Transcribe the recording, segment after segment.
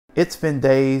It's been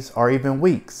days or even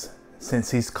weeks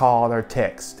since he's called or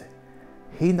texted.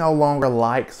 He no longer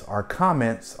likes or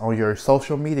comments on your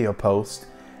social media posts,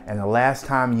 and the last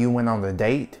time you went on a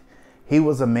date, he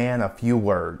was a man of few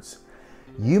words.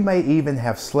 You may even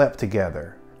have slept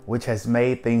together, which has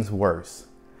made things worse.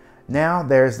 Now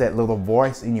there's that little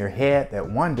voice in your head that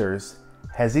wonders,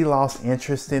 has he lost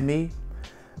interest in me?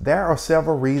 There are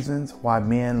several reasons why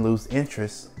men lose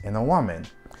interest in a woman,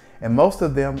 and most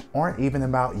of them aren't even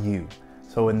about you.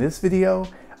 So in this video,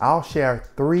 I'll share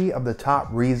 3 of the top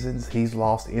reasons he's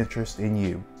lost interest in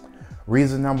you.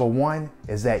 Reason number 1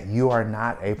 is that you are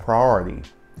not a priority.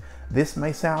 This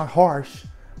may sound harsh,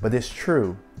 but it's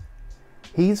true.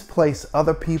 He's placed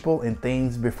other people and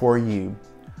things before you.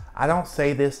 I don't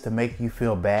say this to make you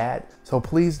feel bad, so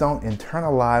please don't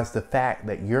internalize the fact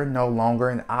that you're no longer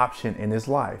an option in his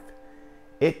life.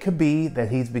 It could be that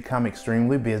he's become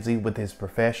extremely busy with his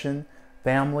profession,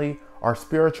 family, or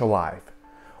spiritual life.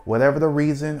 Whatever the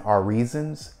reason or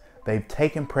reasons, they've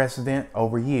taken precedent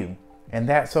over you, and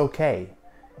that's okay.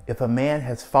 If a man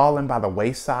has fallen by the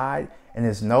wayside and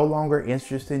is no longer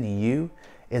interested in you,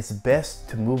 it's best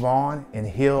to move on and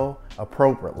heal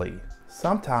appropriately.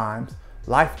 Sometimes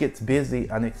life gets busy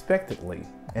unexpectedly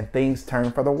and things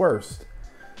turn for the worst.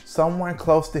 Someone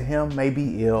close to him may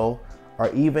be ill or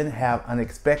even have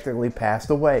unexpectedly passed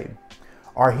away,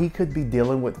 or he could be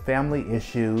dealing with family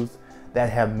issues that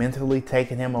have mentally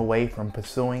taken him away from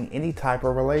pursuing any type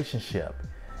of relationship.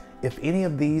 If any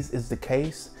of these is the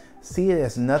case, see it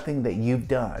as nothing that you've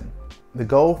done. The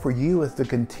goal for you is to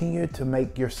continue to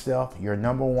make yourself your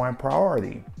number 1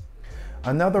 priority.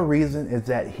 Another reason is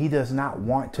that he does not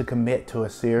want to commit to a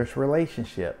serious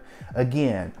relationship.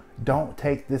 Again, don't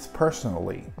take this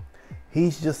personally.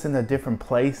 He's just in a different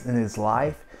place in his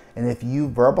life, and if you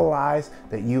verbalize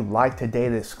that you'd like to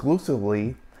date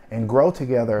exclusively and grow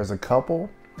together as a couple,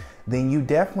 then you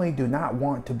definitely do not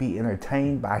want to be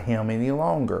entertained by him any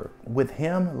longer. With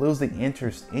him losing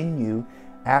interest in you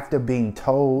after being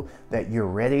told that you're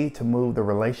ready to move the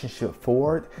relationship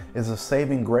forward is a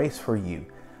saving grace for you.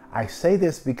 I say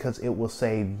this because it will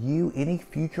save you any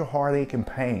future heartache and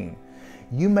pain.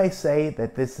 You may say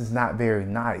that this is not very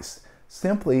nice,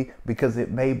 simply because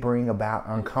it may bring about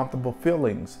uncomfortable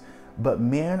feelings, but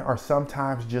men are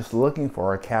sometimes just looking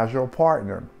for a casual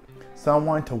partner,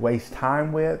 someone to waste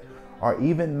time with, or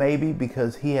even maybe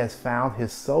because he has found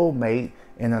his soulmate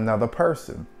in another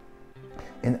person.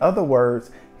 In other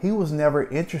words, he was never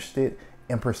interested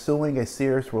in pursuing a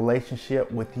serious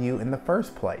relationship with you in the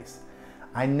first place.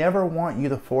 I never want you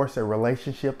to force a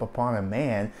relationship upon a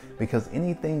man because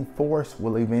anything forced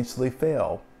will eventually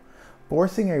fail.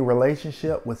 Forcing a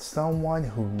relationship with someone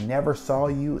who never saw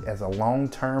you as a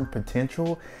long-term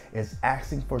potential is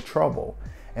asking for trouble.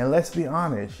 And let's be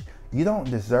honest, you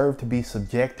don't deserve to be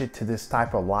subjected to this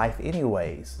type of life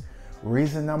anyways.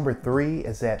 Reason number 3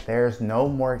 is that there's no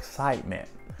more excitement.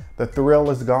 The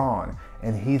thrill is gone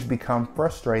and he's become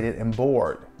frustrated and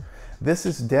bored. This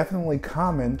is definitely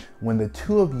common when the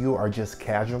two of you are just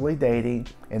casually dating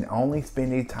and only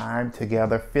spending time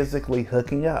together physically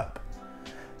hooking up.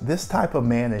 This type of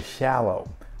man is shallow.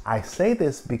 I say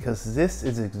this because this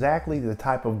is exactly the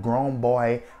type of grown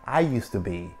boy I used to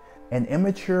be. An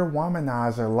immature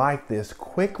womanizer like this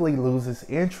quickly loses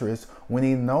interest when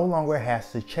he no longer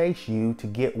has to chase you to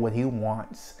get what he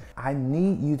wants. I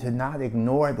need you to not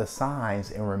ignore the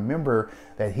signs and remember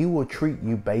that he will treat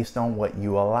you based on what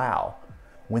you allow.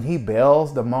 When he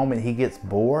bails the moment he gets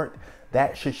bored,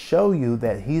 that should show you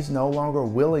that he's no longer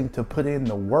willing to put in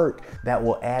the work that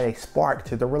will add a spark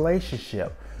to the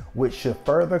relationship, which should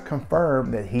further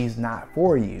confirm that he's not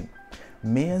for you.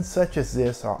 Men such as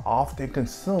this are often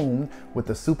consumed with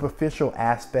the superficial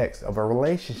aspects of a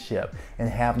relationship and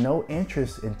have no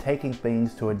interest in taking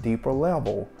things to a deeper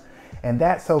level. And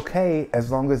that's okay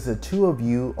as long as the two of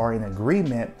you are in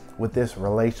agreement with this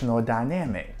relational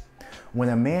dynamic. When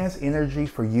a man's energy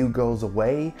for you goes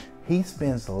away, he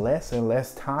spends less and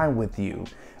less time with you,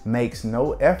 makes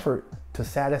no effort to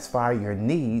satisfy your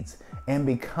needs, and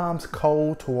becomes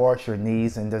cold towards your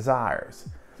needs and desires.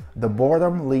 The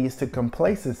boredom leads to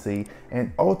complacency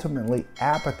and ultimately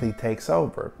apathy takes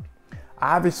over.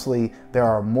 Obviously, there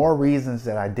are more reasons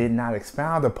that I did not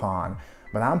expound upon,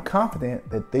 but I'm confident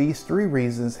that these 3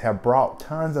 reasons have brought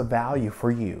tons of value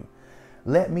for you.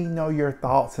 Let me know your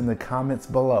thoughts in the comments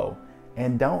below,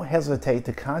 and don't hesitate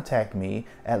to contact me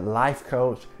at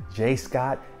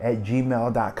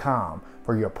lifecoachjscott@gmail.com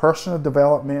for your personal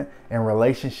development and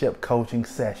relationship coaching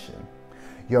session.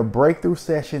 Your breakthrough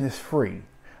session is free.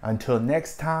 Until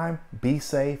next time, be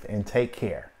safe and take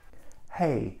care.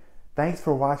 Hey, thanks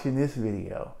for watching this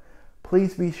video.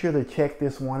 please be sure to check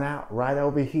this one out right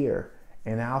over here,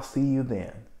 and I'll see you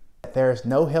then. There is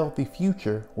no healthy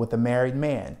future with a married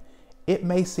man. It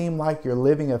may seem like you're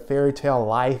living a fairy tale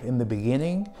life in the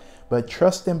beginning, but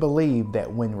trust and believe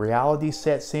that when reality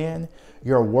sets in,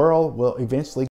 your world will eventually